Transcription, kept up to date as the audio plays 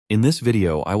In this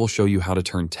video, I will show you how to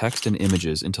turn text and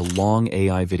images into long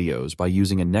AI videos by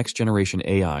using a next-generation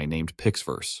AI named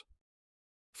Pixverse.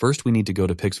 First, we need to go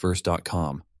to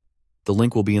pixverse.com. The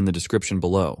link will be in the description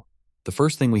below. The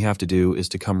first thing we have to do is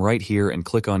to come right here and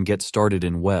click on Get Started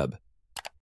in Web.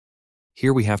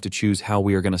 Here we have to choose how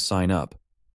we are going to sign up.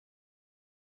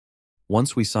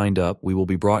 Once we signed up, we will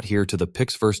be brought here to the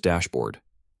Pixverse dashboard.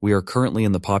 We are currently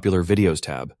in the Popular Videos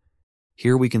tab.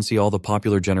 Here we can see all the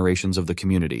popular generations of the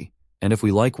community, and if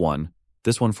we like one,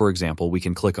 this one for example, we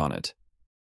can click on it.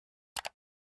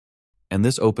 And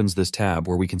this opens this tab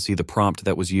where we can see the prompt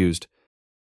that was used,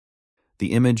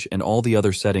 the image, and all the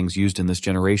other settings used in this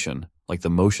generation, like the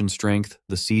motion strength,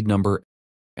 the seed number,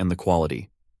 and the quality.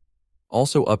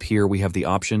 Also up here we have the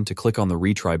option to click on the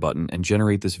retry button and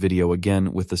generate this video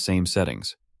again with the same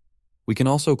settings. We can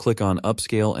also click on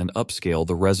upscale and upscale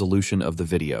the resolution of the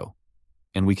video.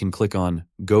 And we can click on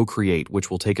Go Create,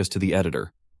 which will take us to the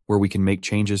editor, where we can make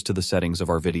changes to the settings of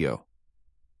our video.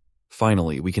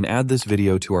 Finally, we can add this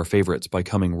video to our favorites by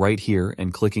coming right here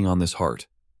and clicking on this heart.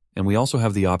 And we also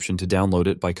have the option to download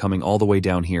it by coming all the way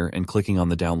down here and clicking on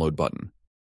the download button.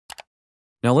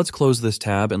 Now let's close this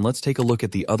tab and let's take a look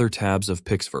at the other tabs of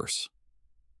Pixverse.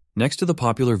 Next to the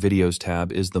Popular Videos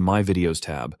tab is the My Videos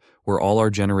tab, where all our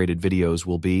generated videos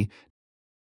will be.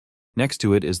 Next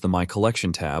to it is the My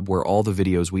Collection tab, where all the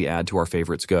videos we add to our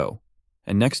favorites go.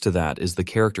 And next to that is the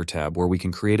Character tab, where we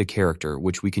can create a character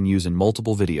which we can use in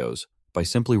multiple videos by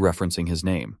simply referencing his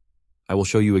name. I will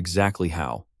show you exactly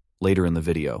how later in the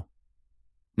video.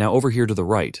 Now over here to the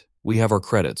right, we have our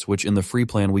credits, which in the free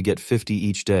plan we get 50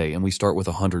 each day and we start with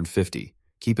 150.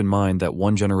 Keep in mind that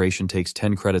one generation takes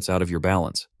 10 credits out of your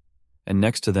balance. And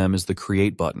next to them is the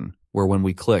Create button, where when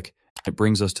we click, it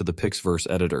brings us to the Pixverse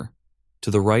editor. To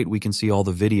the right, we can see all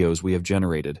the videos we have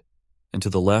generated, and to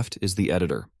the left is the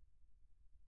editor.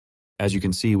 As you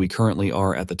can see, we currently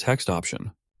are at the text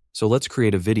option, so let's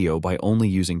create a video by only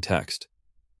using text.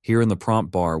 Here in the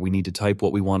prompt bar, we need to type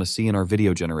what we want to see in our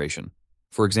video generation.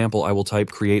 For example, I will type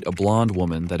create a blonde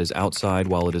woman that is outside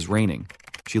while it is raining.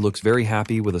 She looks very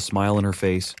happy with a smile on her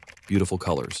face, beautiful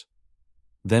colors.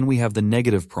 Then we have the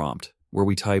negative prompt, where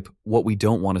we type what we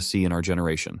don't want to see in our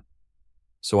generation.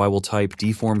 So I will type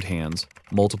deformed hands,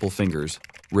 multiple fingers,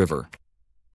 river.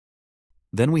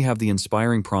 Then we have the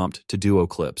inspiring prompt to duo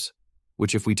clips,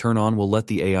 which if we turn on will let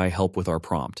the AI help with our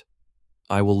prompt.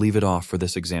 I will leave it off for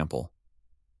this example.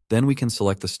 Then we can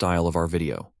select the style of our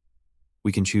video.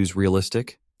 We can choose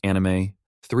realistic, anime,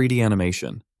 3D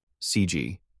animation,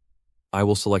 CG. I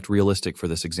will select realistic for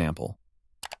this example.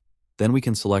 Then we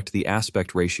can select the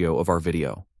aspect ratio of our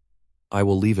video. I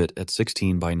will leave it at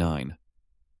 16:9.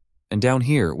 And down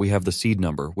here we have the seed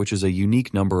number, which is a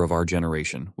unique number of our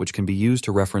generation, which can be used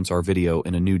to reference our video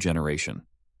in a new generation.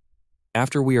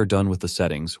 After we are done with the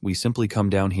settings, we simply come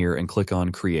down here and click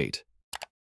on Create.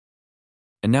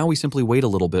 And now we simply wait a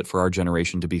little bit for our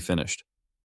generation to be finished.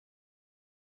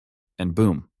 And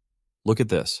boom, look at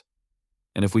this.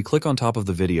 And if we click on top of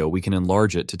the video, we can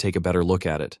enlarge it to take a better look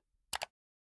at it.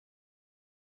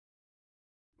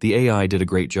 The AI did a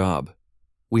great job.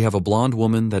 We have a blonde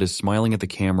woman that is smiling at the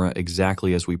camera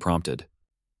exactly as we prompted.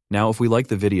 Now, if we like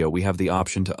the video, we have the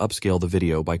option to upscale the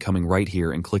video by coming right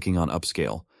here and clicking on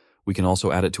Upscale. We can also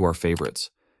add it to our favorites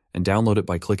and download it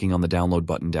by clicking on the download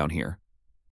button down here.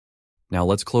 Now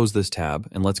let's close this tab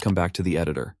and let's come back to the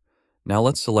editor. Now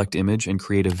let's select image and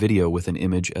create a video with an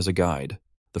image as a guide.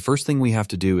 The first thing we have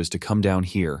to do is to come down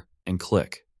here and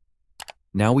click.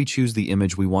 Now we choose the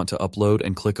image we want to upload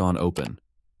and click on Open.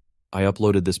 I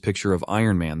uploaded this picture of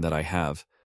Iron Man that I have.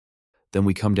 Then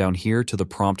we come down here to the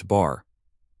prompt bar.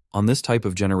 On this type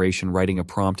of generation, writing a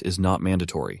prompt is not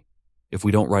mandatory. If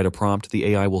we don't write a prompt, the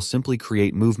AI will simply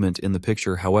create movement in the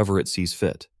picture however it sees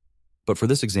fit. But for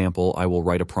this example, I will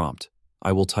write a prompt.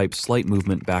 I will type slight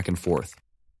movement back and forth.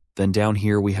 Then down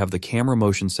here we have the camera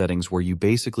motion settings, where you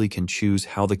basically can choose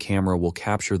how the camera will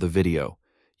capture the video.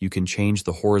 You can change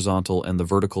the horizontal and the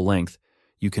vertical length.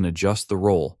 You can adjust the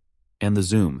roll and the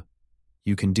zoom.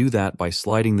 You can do that by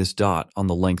sliding this dot on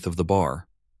the length of the bar.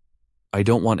 I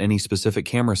don't want any specific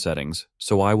camera settings,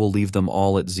 so I will leave them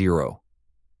all at 0.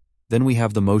 Then we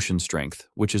have the motion strength,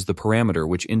 which is the parameter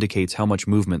which indicates how much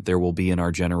movement there will be in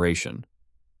our generation.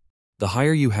 The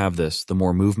higher you have this, the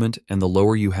more movement, and the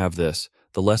lower you have this,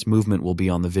 the less movement will be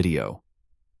on the video.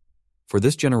 For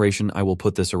this generation, I will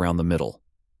put this around the middle.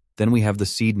 Then we have the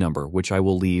seed number, which I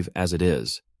will leave as it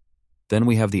is. Then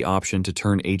we have the option to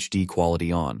turn HD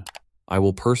quality on. I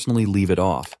will personally leave it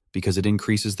off because it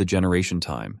increases the generation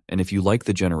time, and if you like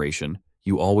the generation,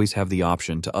 you always have the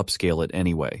option to upscale it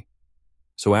anyway.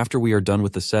 So after we are done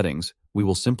with the settings, we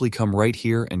will simply come right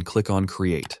here and click on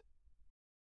Create.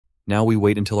 Now we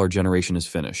wait until our generation is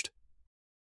finished.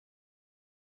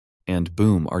 And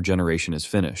boom, our generation is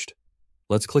finished.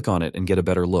 Let's click on it and get a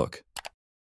better look.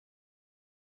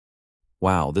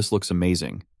 Wow, this looks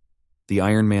amazing. The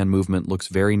Iron Man movement looks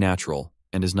very natural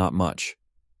and is not much.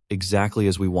 Exactly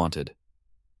as we wanted.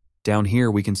 Down here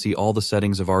we can see all the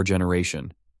settings of our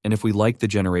generation, and if we like the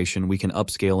generation we can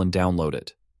upscale and download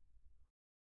it.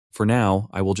 For now,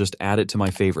 I will just add it to my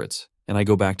favorites, and I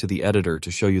go back to the editor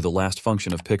to show you the last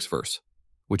function of Pixverse,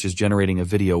 which is generating a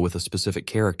video with a specific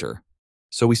character.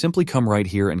 So we simply come right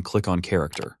here and click on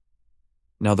Character.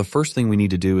 Now the first thing we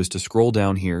need to do is to scroll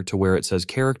down here to where it says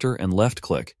Character and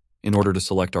left-click in order to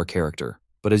select our character.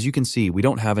 But as you can see, we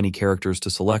don't have any characters to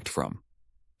select from.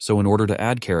 So in order to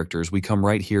add characters, we come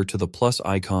right here to the plus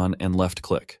icon and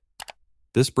left-click.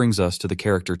 This brings us to the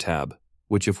Character tab,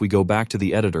 which if we go back to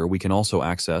the editor, we can also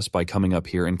access by coming up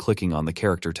here and clicking on the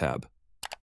Character tab.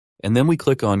 And then we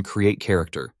click on Create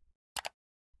Character.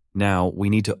 Now we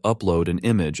need to upload an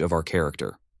image of our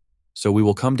character. So we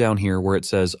will come down here where it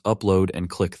says Upload and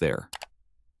click there.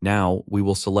 Now we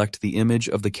will select the image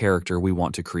of the character we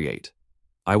want to create.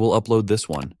 I will upload this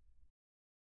one.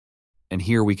 And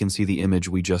here we can see the image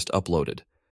we just uploaded.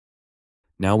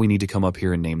 Now we need to come up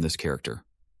here and name this character.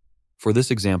 For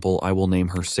this example, I will name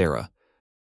her Sarah.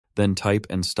 Then type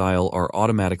and style are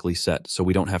automatically set so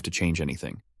we don't have to change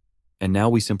anything. And now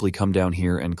we simply come down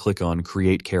here and click on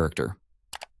Create Character.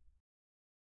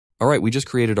 Alright, we just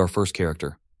created our first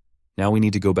character. Now we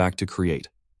need to go back to Create.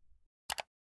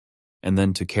 And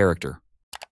then to Character.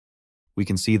 We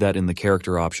can see that in the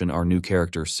character option our new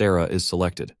character, Sarah, is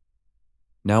selected.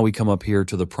 Now we come up here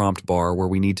to the prompt bar where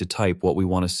we need to type what we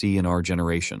want to see in our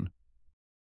generation.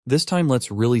 This time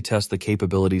let's really test the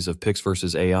capabilities of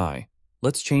Pixverse's AI.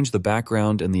 Let's change the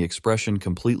background and the expression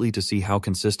completely to see how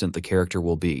consistent the character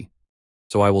will be.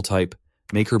 So I will type,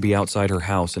 make her be outside her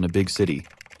house in a big city,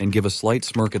 and give a slight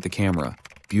smirk at the camera,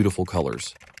 beautiful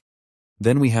colors.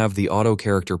 Then we have the auto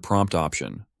character prompt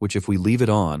option, which if we leave it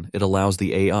on, it allows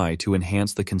the AI to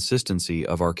enhance the consistency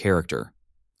of our character.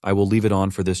 I will leave it on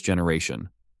for this generation.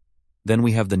 Then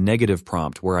we have the negative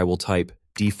prompt where I will type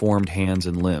deformed hands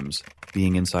and limbs,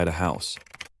 being inside a house.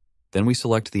 Then we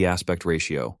select the aspect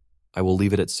ratio. I will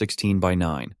leave it at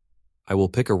 16:9. I will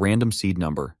pick a random seed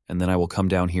number, and then I will come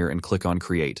down here and click on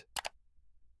Create.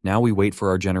 Now we wait for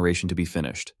our generation to be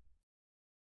finished.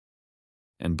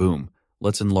 And boom,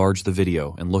 let's enlarge the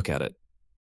video and look at it.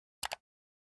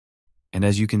 And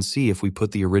as you can see, if we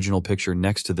put the original picture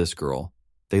next to this girl,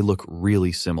 they look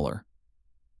really similar.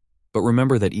 But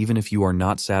remember that even if you are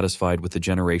not satisfied with the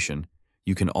generation,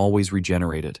 you can always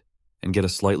regenerate it and get a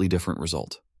slightly different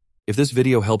result. If this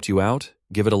video helped you out,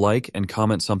 give it a like and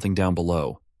comment something down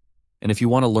below. And if you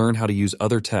want to learn how to use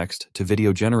other text to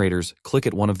video generators, click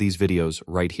at one of these videos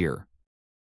right here.